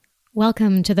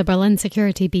Welcome to the Berlin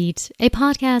Security Beat, a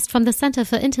podcast from the Center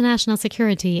for International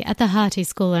Security at the Hertie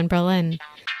School in Berlin.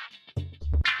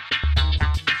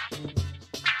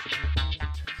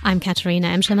 I'm Katharina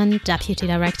Emschermann, Deputy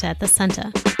Director at the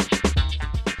Center.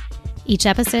 Each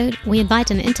episode, we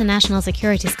invite an international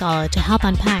security scholar to help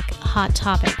unpack a hot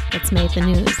topic that's made the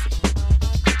news.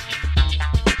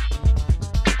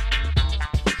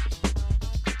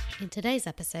 In today's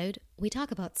episode, we talk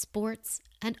about sports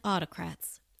and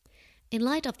autocrats. In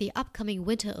light of the upcoming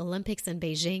Winter Olympics in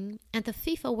Beijing and the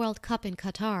FIFA World Cup in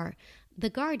Qatar, The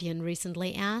Guardian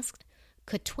recently asked,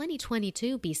 could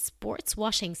 2022 be sports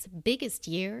washing's biggest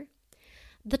year?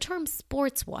 The term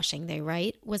sports washing, they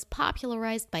write, was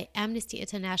popularized by Amnesty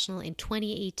International in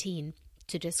 2018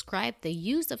 to describe the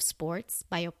use of sports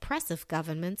by oppressive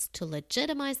governments to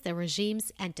legitimize their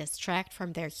regimes and distract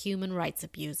from their human rights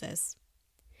abuses.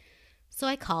 So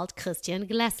I called Christian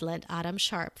Glessel and Adam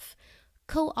Scharpf,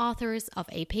 co-authors of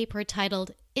a paper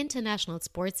titled International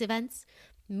Sports Events,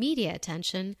 Media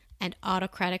Attention, and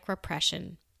Autocratic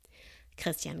Repression.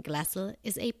 Christian Glessel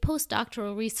is a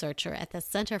postdoctoral researcher at the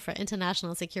Center for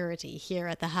International Security here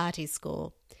at the Hertie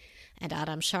School, and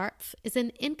Adam Scharpf is an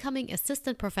incoming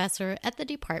assistant professor at the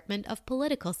Department of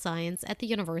Political Science at the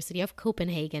University of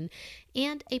Copenhagen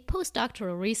and a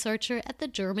postdoctoral researcher at the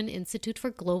German Institute for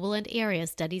Global and Area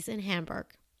Studies in Hamburg.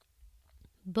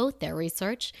 Both their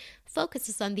research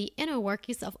focuses on the inner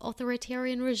workings of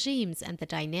authoritarian regimes and the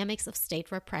dynamics of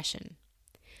state repression.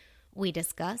 We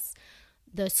discuss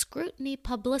the scrutiny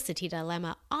publicity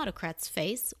dilemma autocrats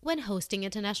face when hosting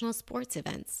international sports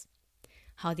events,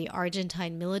 how the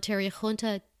Argentine military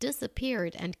junta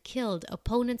disappeared and killed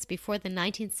opponents before the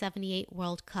 1978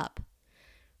 World Cup,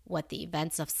 what the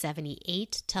events of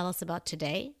 '78 tell us about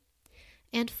today,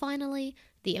 and finally,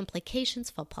 the implications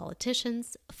for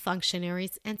politicians,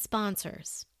 functionaries, and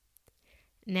sponsors.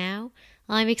 Now,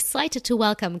 I'm excited to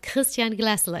welcome Christian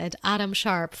Glessel and Adam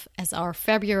Scharpf as our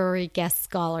February guest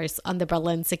scholars on the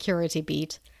Berlin Security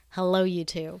Beat. Hello, you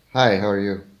two. Hi, how are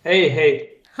you?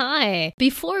 Hey. Hi.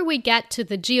 Before we get to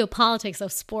the geopolitics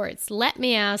of sports, let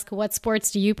me ask, what sports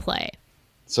do you play?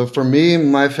 So for me,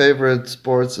 my favorite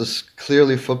sports is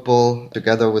clearly football.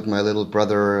 Together with my little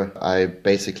brother, I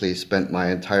basically spent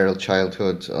my entire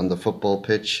childhood on the football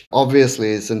pitch.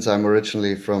 Obviously, since I'm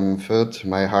originally from Fürth,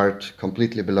 my heart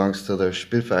completely belongs to the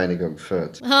Spielvereinigung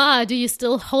Fürth. Do you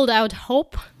still hold out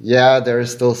hope? Yeah, there is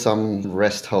still some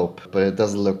rest hope, but it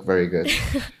doesn't look very good.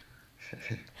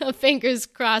 Fingers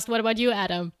crossed. What about you,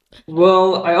 Adam?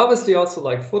 Well, I obviously also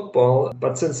like football,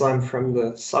 but since I'm from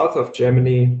the south of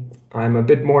Germany, I'm a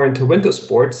bit more into winter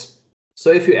sports.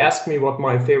 So if you ask me what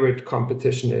my favorite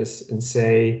competition is in,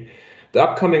 say, the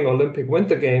upcoming Olympic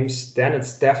Winter Games, then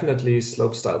it's definitely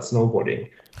slopestyle snowboarding.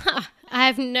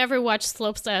 I've never watched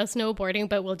slopestyle snowboarding,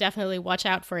 but will definitely watch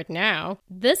out for it now.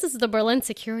 This is the Berlin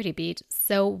Security Beat.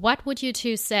 So what would you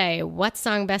two say? What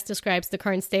song best describes the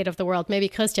current state of the world? Maybe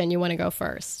Christian, you want to go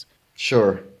first?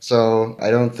 Sure. So I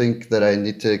don't think that I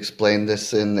need to explain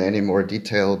this in any more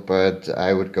detail, but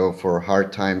I would go for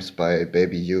Hard Times by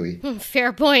Baby Huey.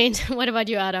 Fair point. What about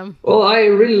you, Adam? Well, I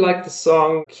really like the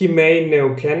song Kimei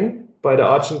Neuquén by the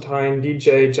Argentine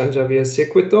DJ Janjavier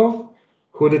Circuito,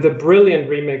 who did a brilliant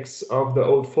remix of the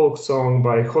old folk song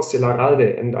by José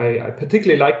Larralde. And I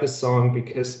particularly like this song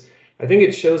because I think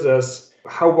it shows us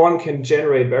how one can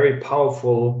generate very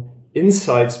powerful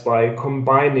insights by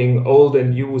combining old and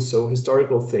new, so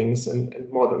historical things and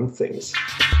modern things.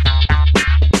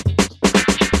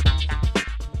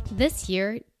 This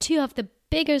year, two of the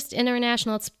biggest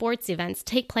international sports events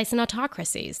take place in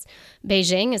autocracies.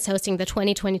 Beijing is hosting the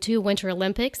 2022 Winter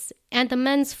Olympics, and the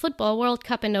Men's Football World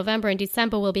Cup in November and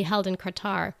December will be held in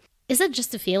Qatar. Is it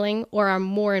just a feeling, or are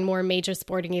more and more major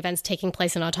sporting events taking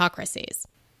place in autocracies?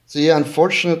 So yeah,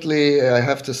 unfortunately, I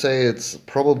have to say it's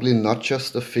probably not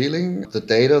just a feeling. The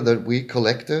data that we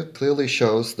collected clearly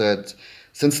shows that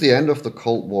since the end of the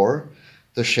Cold War,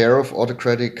 the share of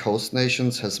autocratic host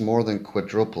nations has more than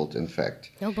quadrupled, in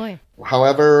fact. Oh boy.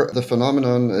 However, the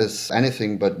phenomenon is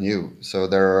anything but new. So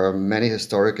there are many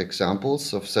historic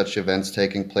examples of such events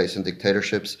taking place in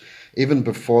dictatorships even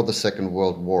before the Second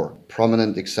World War.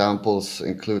 Prominent examples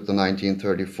include the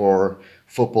 1934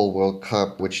 Football World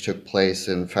Cup, which took place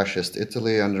in fascist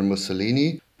Italy under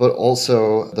Mussolini, but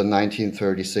also the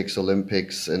 1936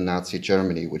 Olympics in Nazi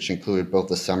Germany, which included both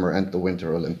the Summer and the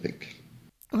Winter Olympic.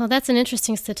 Well, that's an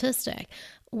interesting statistic.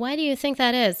 Why do you think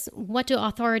that is? What do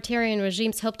authoritarian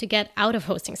regimes hope to get out of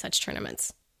hosting such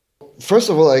tournaments? First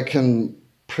of all, I can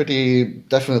pretty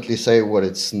definitely say what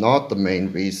it's not the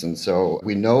main reason. So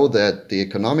we know that the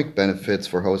economic benefits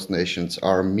for host nations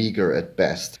are meager at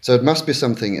best. So it must be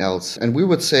something else. And we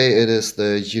would say it is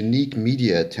the unique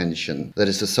media attention that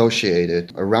is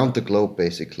associated around the globe,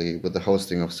 basically, with the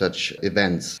hosting of such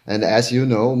events. And as you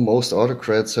know, most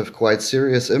autocrats have quite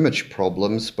serious image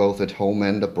problems, both at home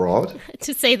and abroad.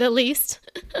 To say the least.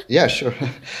 Yeah, sure.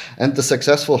 And the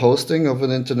successful hosting of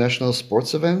an international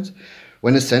sports event,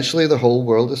 when essentially the whole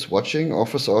world is watching,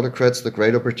 offers autocrats the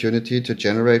great opportunity to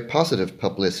generate positive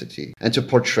publicity and to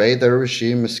portray their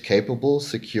regime as capable,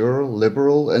 secure,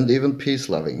 liberal, and even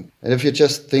peace-loving. And if you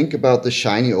just think about the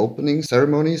shiny opening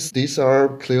ceremonies, these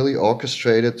are clearly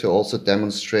orchestrated to also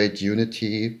demonstrate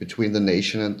unity between the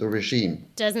nation and the regime.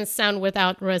 Doesn't sound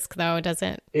without risk, though, does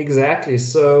it? Exactly.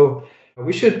 So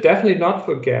we should definitely not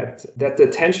forget that the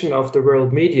attention of the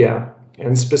world media,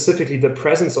 and specifically the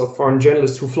presence of foreign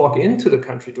journalists who flock into the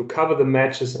country to cover the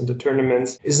matches and the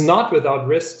tournaments, is not without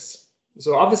risks.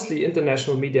 So obviously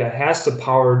international media has the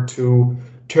power to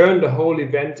turn the whole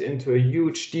event into a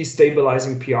huge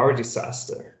destabilizing PR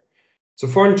disaster. So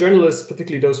foreign journalists,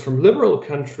 particularly those from liberal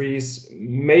countries,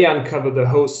 may uncover the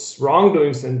host's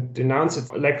wrongdoings and denounce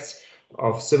its lacks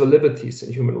of civil liberties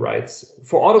and human rights.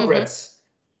 For autocrats,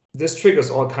 this triggers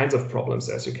all kinds of problems,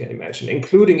 as you can imagine,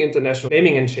 including international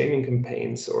naming and shaming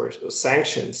campaigns or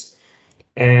sanctions.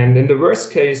 And in the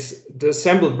worst case, the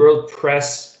assembled world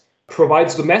press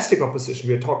provides domestic opposition.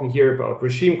 We're talking here about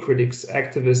regime critics,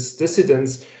 activists,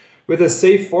 dissidents, with a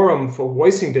safe forum for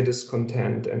voicing their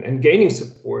discontent and gaining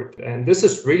support. And this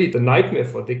is really the nightmare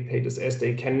for dictators, as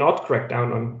they cannot crack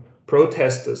down on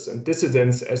protesters and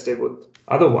dissidents as they would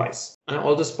otherwise. And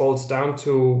all this boils down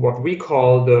to what we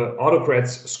call the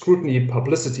autocrats' scrutiny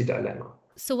publicity dilemma.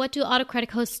 So what do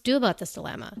autocratic hosts do about this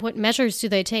dilemma? What measures do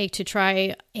they take to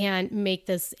try and make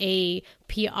this a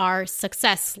PR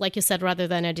success, like you said, rather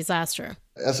than a disaster?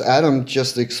 As Adam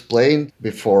just explained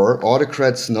before,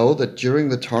 autocrats know that during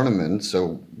the tournament,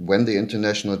 so when the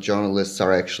international journalists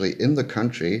are actually in the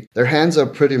country, their hands are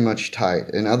pretty much tied.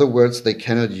 In other words, they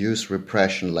cannot use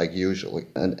repression like usually.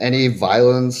 And any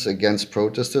violence against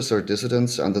protesters or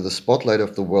dissidents under the spotlight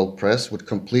of the world press would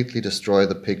completely destroy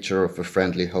the picture of a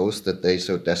friendly host that they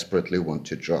so desperately want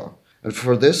to draw. And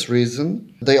for this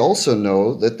reason, they also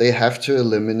know that they have to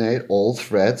eliminate all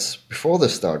threats before the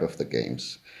start of the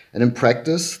games. And in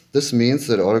practice, this means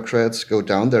that autocrats go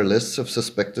down their lists of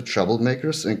suspected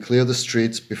troublemakers and clear the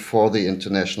streets before the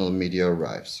international media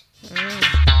arrives.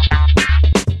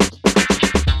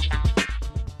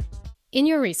 In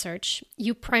your research,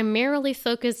 you primarily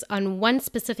focus on one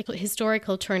specific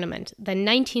historical tournament, the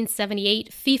 1978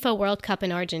 FIFA World Cup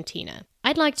in Argentina.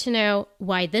 I'd like to know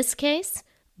why this case,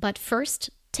 but first,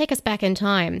 take us back in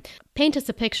time. Paint us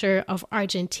a picture of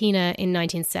Argentina in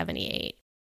 1978.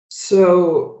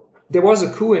 So there was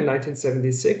a coup in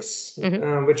 1976,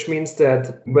 which means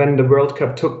that when the World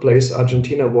Cup took place,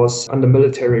 Argentina was under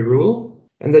military rule.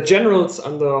 And the generals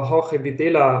under Jorge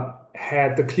Videla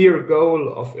had the clear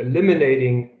goal of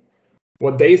eliminating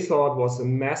what they thought was a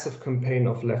massive campaign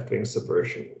of left-wing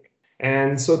subversion.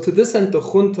 And so to this end, the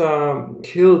junta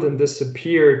killed and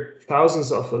disappeared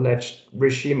thousands of alleged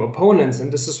regime opponents.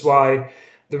 And this is why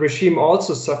the regime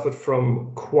also suffered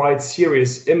from quite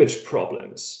serious image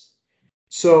problems.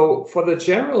 So for the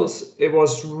generals, it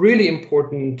was really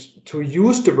important to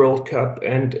use the World Cup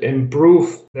and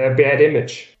improve their bad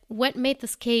image. What made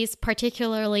this case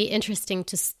particularly interesting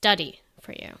to study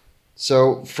for you?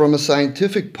 So from a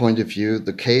scientific point of view,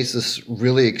 the case is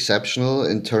really exceptional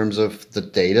in terms of the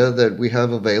data that we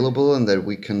have available and that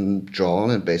we can draw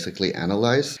on and basically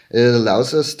analyze. It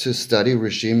allows us to study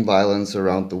regime violence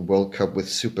around the World Cup with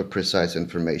super precise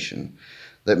information.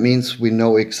 That means we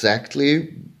know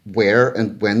exactly where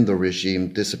and when the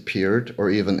regime disappeared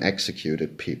or even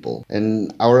executed people.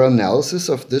 And our analysis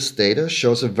of this data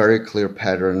shows a very clear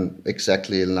pattern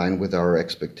exactly in line with our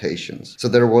expectations. So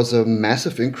there was a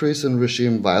massive increase in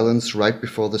regime violence right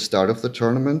before the start of the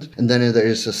tournament, and then there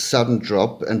is a sudden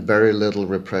drop and very little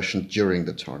repression during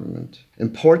the tournament.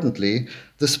 Importantly,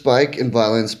 the spike in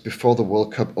violence before the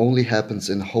World Cup only happens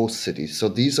in host cities. So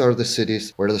these are the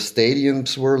cities where the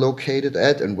stadiums were located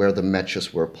at and where the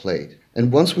matches were played.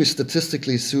 And once we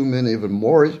statistically zoom in even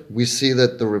more, we see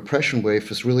that the repression wave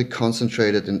is really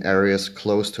concentrated in areas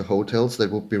close to hotels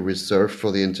that would be reserved for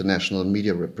the international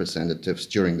media representatives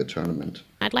during the tournament.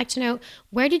 I'd like to know,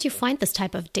 where did you find this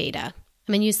type of data?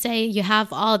 I mean, you say you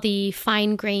have all the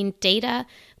fine-grained data,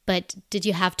 but did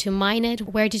you have to mine it?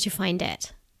 Where did you find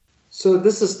it? So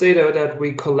this is data that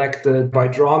we collected by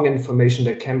drawing information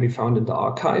that can be found in the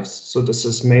archives. So this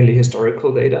is mainly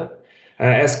historical data.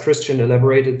 As Christian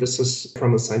elaborated, this is,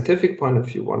 from a scientific point of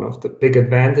view, one of the big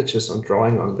advantages on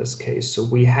drawing on this case. So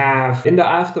we have, in the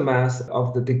aftermath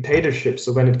of the dictatorship,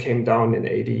 so when it came down in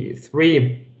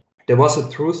 83, there was a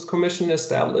Truth Commission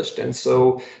established. And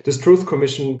so this Truth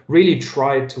Commission really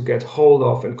tried to get hold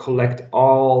of and collect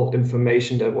all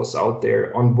information that was out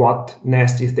there on what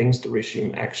nasty things the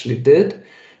regime actually did.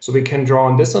 So we can draw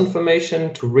on this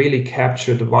information to really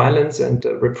capture the violence and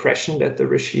the repression that the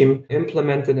regime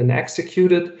implemented and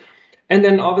executed. And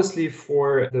then obviously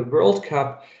for the World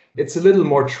Cup, it's a little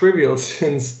more trivial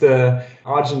since the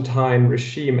Argentine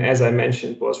regime, as I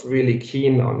mentioned, was really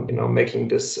keen on, making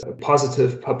this a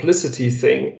positive publicity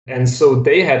thing. And so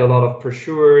they had a lot of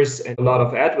brochures and a lot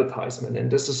of advertisement. And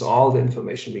this is all the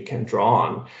information we can draw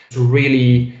on to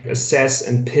really assess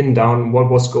and pin down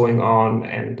what was going on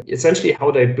and essentially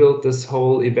how they built this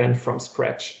whole event from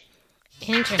scratch.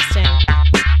 Interesting.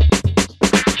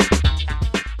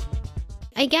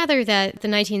 I gather that the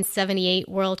 1978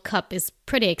 World Cup is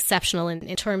pretty exceptional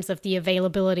in terms of the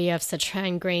availability of such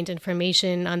ingrained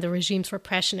information on the regime's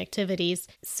repression activities.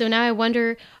 So now I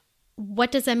wonder,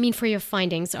 what does that mean for your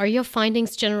findings? Are your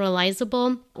findings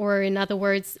generalizable? Or in other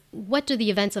words, what do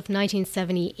the events of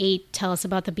 1978 tell us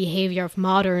about the behavior of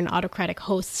modern autocratic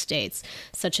host states,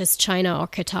 such as China or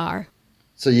Qatar?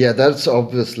 So yeah, that's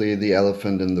obviously the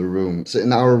elephant in the room. So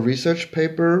in our research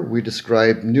paper, we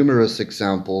describe numerous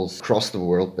examples across the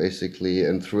world, basically,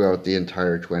 and throughout the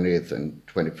entire 20th and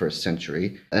 21st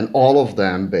century. And all of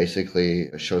them basically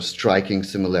show striking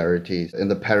similarities in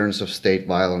the patterns of state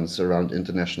violence around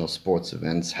international sports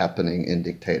events happening in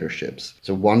dictatorships.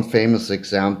 So one famous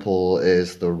example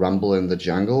is the Rumble in the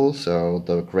Jungle, so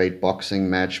the great boxing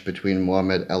match between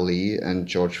Muhammad Ali and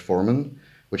George Foreman,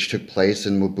 which took place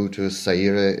in Mobutu's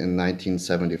Zaire in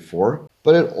 1974.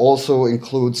 But it also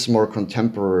includes more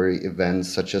contemporary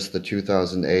events such as the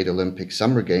 2008 Olympic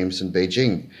Summer Games in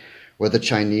Beijing, where the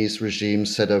Chinese regime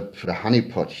set up a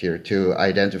honeypot here to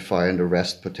identify and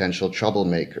arrest potential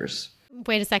troublemakers.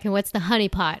 Wait a second, what's the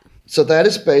honeypot? So that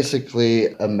is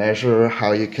basically a measure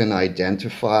how you can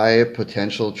identify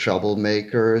potential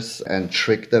troublemakers and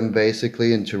trick them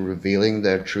basically into revealing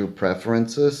their true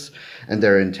preferences and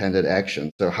their intended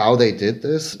action. So how they did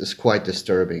this is quite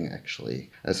disturbing, actually.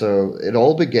 And so it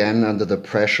all began under the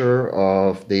pressure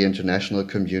of the international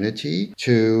community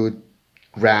to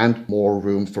grant more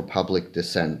room for public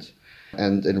dissent.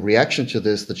 And in reaction to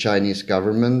this, the Chinese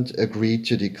government agreed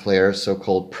to declare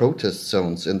so-called protest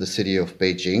zones in the city of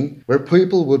Beijing, where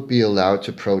people would be allowed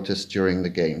to protest during the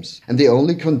games. And the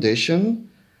only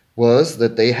condition was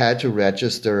that they had to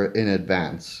register in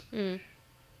advance.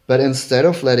 But instead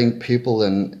of letting people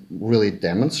in really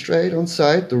demonstrate on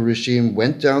site, the regime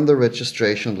went down the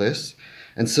registration list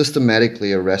and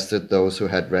systematically arrested those who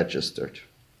had registered.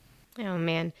 Oh,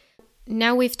 man.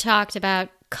 Now we've talked about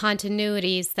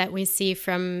continuities that we see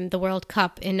from the World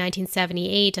Cup in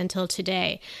 1978 until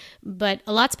today. But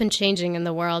a lot's been changing in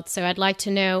the world, so I'd like to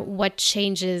know, what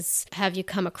changes have you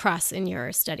come across in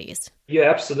your studies? You're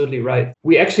absolutely right.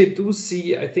 We actually do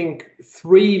see, I think,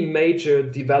 three major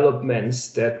developments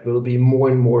that will be more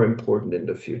and more important in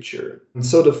the future.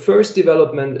 So the first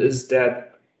development is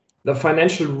that the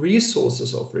financial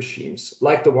resources of regimes,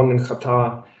 like the one in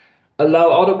Qatar, allow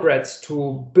autocrats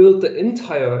to build the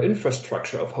entire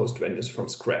infrastructure of host venues from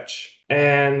scratch.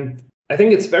 And I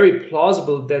think it's very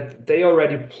plausible that they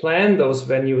already plan those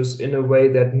venues in a way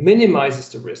that minimizes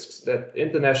the risks that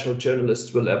international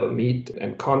journalists will ever meet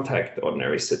and contact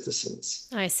ordinary citizens.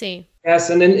 I see. Yes,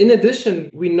 and then in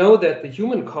addition, we know that the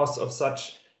human costs of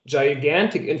such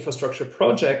gigantic infrastructure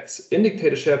projects in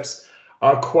dictatorships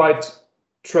are quite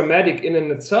traumatic in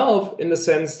and itself, in the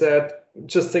sense that,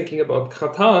 just thinking about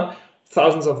Qatar,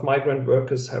 thousands of migrant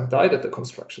workers have died at the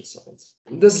construction sites.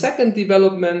 The second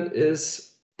development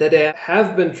is that there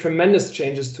have been tremendous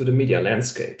changes to the media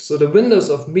landscape. So the windows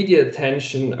of media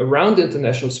attention around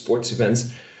international sports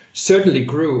events certainly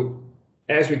grew,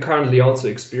 as we currently also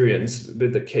experience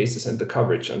with the cases and the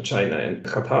coverage on China and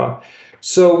Qatar.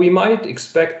 So we might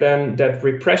expect then that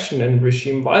repression and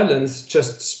regime violence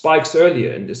just spikes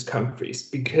earlier in these countries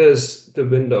because the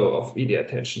window of media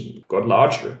attention got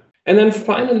larger. And then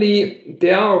finally,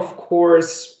 there are, of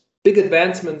course, big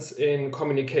advancements in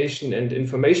communication and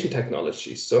information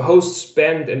technologies. So hosts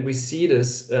spend, and we see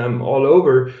this all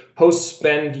over, hosts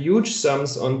spend huge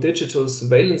sums on digital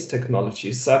surveillance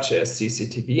technologies such as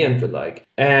CCTV and the like.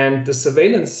 And the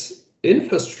surveillance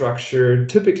infrastructure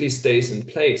typically stays in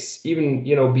place, even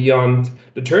beyond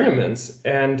the tournaments.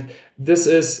 And this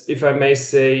is, if I may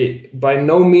say, by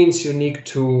no means unique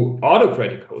to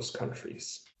autocratic host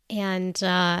countries. And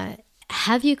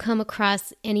Have you come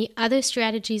across any other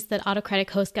strategies that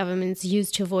autocratic host governments use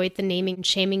to avoid the naming and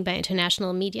shaming by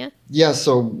international media? Yeah,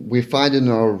 so we find in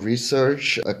our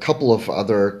research a couple of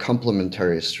other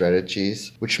complementary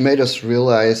strategies, which made us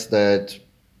realize that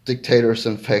dictators,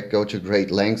 in fact, go to great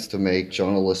lengths to make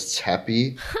journalists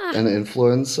happy and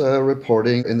influence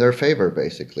reporting in their favor,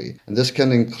 basically. And this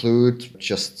can include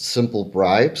just simple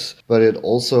bribes, but it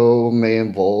also may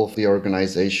involve the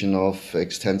organization of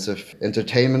extensive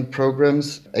entertainment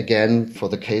programs. Again, for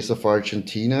the case of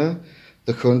Argentina,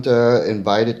 the junta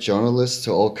invited journalists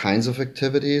to all kinds of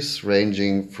activities,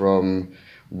 ranging from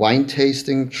wine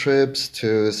tasting trips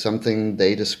to something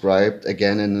they described,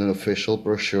 again in an official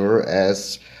brochure,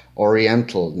 as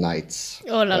Oriental nights.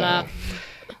 Oh la la.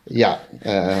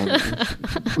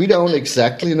 We don't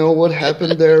exactly know what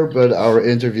happened there, but our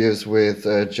interviews with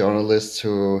journalists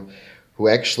who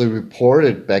actually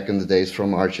reported back in the days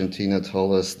from Argentina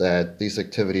told us that these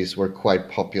activities were quite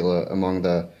popular among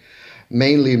the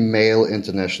mainly male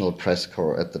international press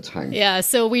corps at the time. Yeah,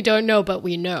 so we don't know, but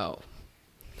we know.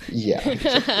 Yeah.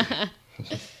 Exactly.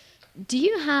 Do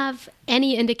you have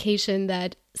any indication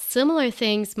that similar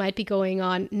things might be going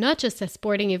on, not just at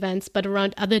sporting events, but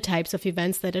around other types of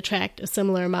events that attract a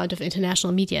similar amount of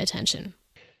international media attention?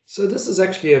 So this is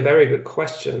actually a very good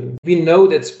question. We know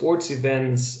that sports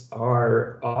events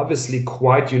are obviously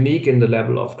quite unique in the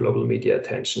level of global media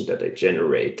attention that they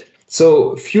generate.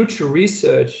 So future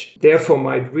research, therefore,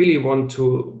 might really want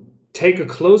to take a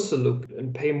closer look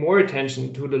and pay more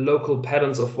attention to the local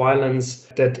patterns of violence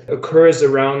that occurs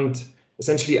around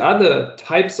essentially other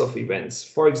types of events,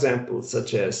 for example,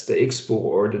 such as the Expo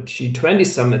or the G20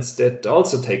 summits that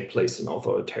also take place in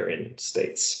authoritarian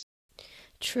states.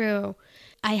 True.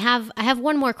 I have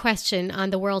one more question on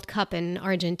the World Cup in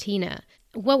Argentina.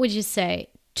 What would you say?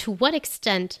 To what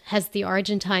extent has the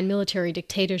Argentine military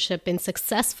dictatorship been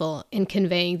successful in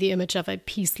conveying the image of a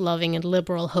peace-loving and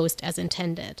liberal host as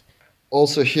intended?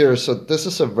 Also here, so this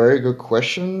is a very good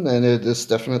question, and it is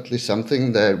definitely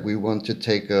something that we want to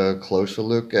take a closer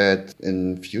look at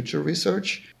in future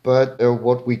research. But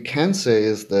what we can say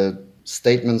is that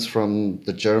statements from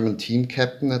the German team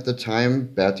captain at the time,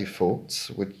 Berti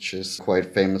Vogts, which is quite a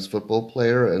famous football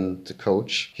player and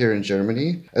coach here in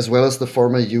Germany, as well as the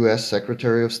former US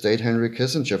Secretary of State Henry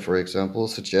Kissinger, for example,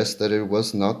 suggest that it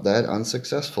was not that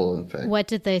unsuccessful, in fact. What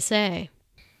did they say?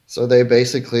 So they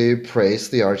basically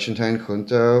praised the Argentine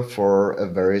junta for a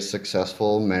very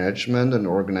successful management and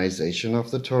organization of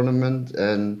the tournament,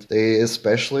 and they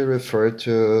especially referred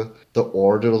to the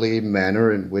orderly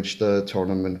manner in which the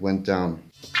tournament went down.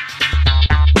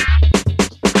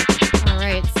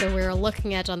 So we're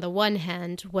looking at, on the one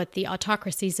hand, what the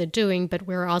autocracies are doing, but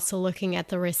we're also looking at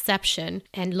the reception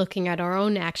and looking at our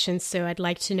own actions. So I'd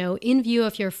like to know, in view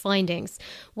of your findings,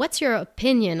 what's your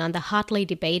opinion on the hotly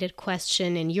debated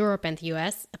question in Europe and the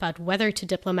US about whether to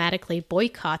diplomatically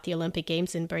boycott the Olympic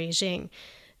Games in Beijing?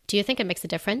 Do you think it makes a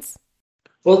difference?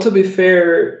 Well, to be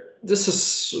fair, this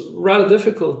is rather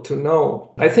difficult to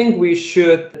know. I think we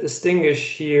should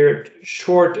distinguish here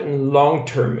short and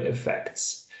long-term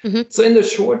effects. Mm-hmm. So in the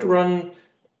short run,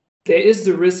 there is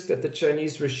the risk that the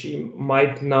Chinese regime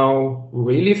might now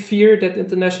really fear that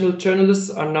international journalists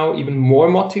are now even more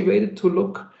motivated to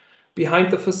look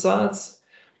behind the facades.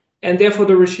 And therefore,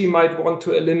 the regime might want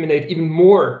to eliminate even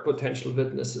more potential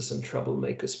witnesses and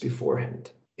troublemakers beforehand.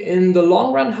 In the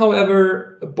long run,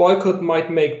 however, a boycott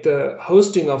might make the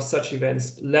hosting of such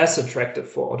events less attractive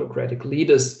for autocratic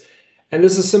leaders. And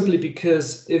this is simply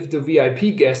because if the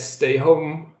VIP guests stay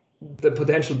home, the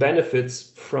potential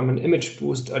benefits from an image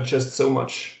boost are just so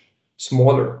much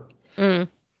smaller.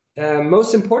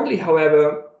 Most importantly,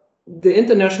 however, the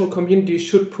international community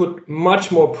should put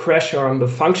much more pressure on the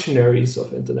functionaries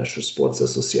of international sports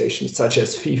associations, such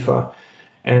as FIFA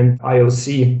and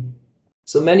IOC.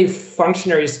 So many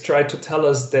functionaries try to tell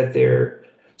us that their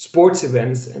sports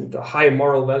events and the high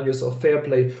moral values of fair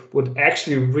play would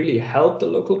actually really help the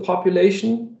local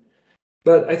population.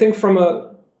 But I think from a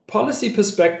policy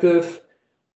perspective,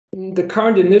 the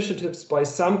current initiatives by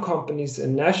some companies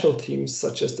and national teams,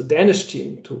 such as the Danish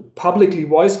team, to publicly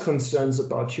voice concerns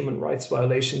about human rights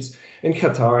violations in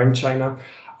Qatar and China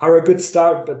are a good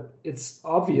start, but it's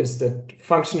obvious that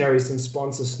functionaries and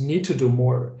sponsors need to do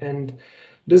more. And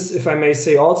this, if I may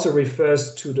say, also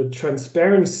refers to the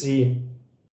transparency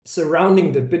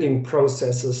surrounding the bidding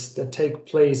processes that take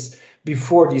place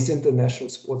before these international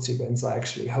sports events are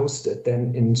actually hosted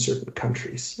then in certain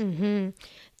countries. Mm-hmm.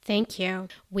 Thank you.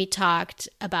 We talked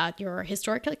about your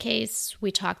historical case.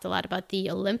 We talked a lot about the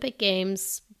Olympic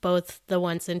Games, both the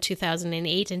ones in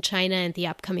 2008 in China and the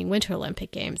upcoming Winter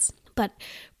Olympic Games. But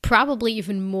probably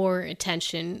even more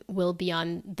attention will be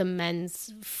on the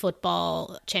men's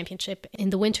football championship in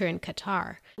the winter in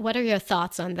Qatar. What are your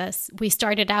thoughts on this? We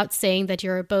started out saying that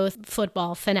you're both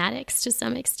football fanatics to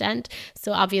some extent.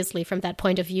 So obviously from that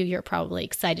point of view, you're probably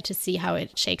excited to see how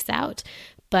it shakes out.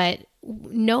 But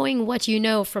knowing what you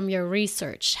know from your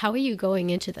research, how are you going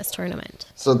into this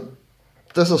tournament? So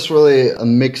this is really a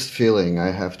mixed feeling,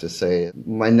 I have to say.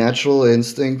 My natural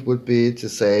instinct would be to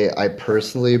say I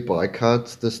personally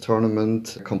boycott this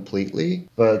tournament completely.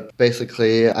 But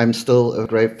basically, I'm still a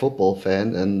great football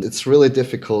fan, and it's really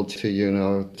difficult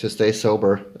to stay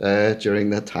sober during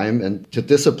that time and to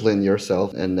discipline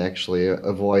yourself and actually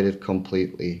avoid it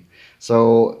completely.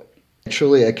 So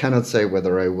truly, I cannot say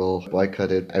whether I will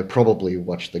boycott it. I probably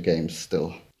watch the games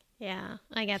still. Yeah,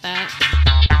 I get that.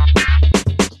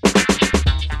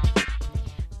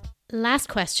 Last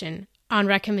question on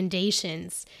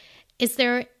recommendations. Is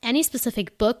there any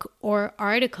specific book or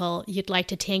article you'd like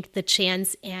to take the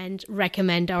chance and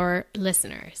recommend our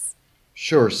listeners?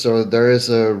 Sure. So there is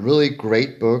a really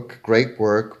great book, great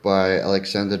work by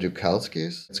Alexander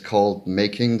Dukalskis. It's called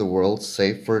Making the World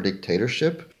Safe for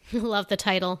Dictatorship. Love the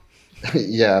title.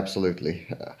 Yeah, absolutely.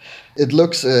 It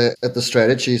looks at the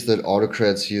strategies that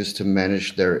autocrats use to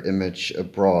manage their image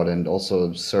abroad, and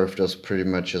also served us pretty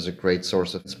much as a great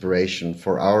source of inspiration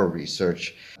for our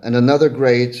research. And another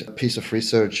great piece of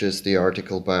research is the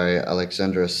article by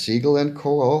Alexandra Siegel and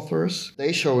co-authors.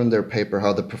 They show in their paper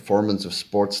how the performance of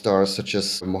sports stars such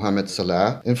as Mohamed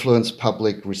Salah influence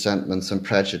public resentments and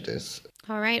prejudice.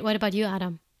 All right. What about you,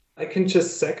 Adam? I can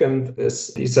just second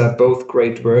this. These are both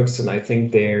great works, and I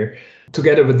think they're,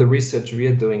 together with the research we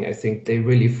are doing, I think they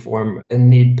really form a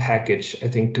neat package, I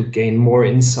think, to gain more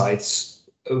insights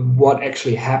of what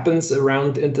actually happens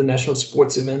around international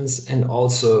sports events and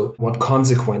also what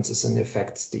consequences and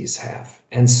effects these have.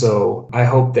 And so I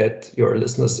hope that your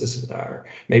listeners are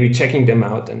maybe checking them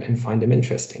out and find them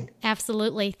interesting.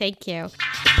 Absolutely. Thank you.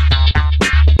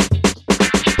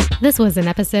 This was an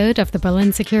episode of the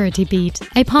Berlin Security Beat,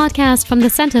 a podcast from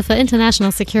the Center for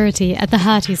International Security at the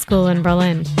Hertie School in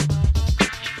Berlin.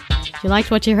 If you liked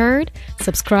what you heard,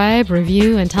 subscribe,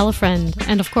 review, and tell a friend.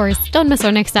 And of course, don't miss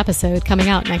our next episode coming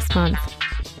out next month.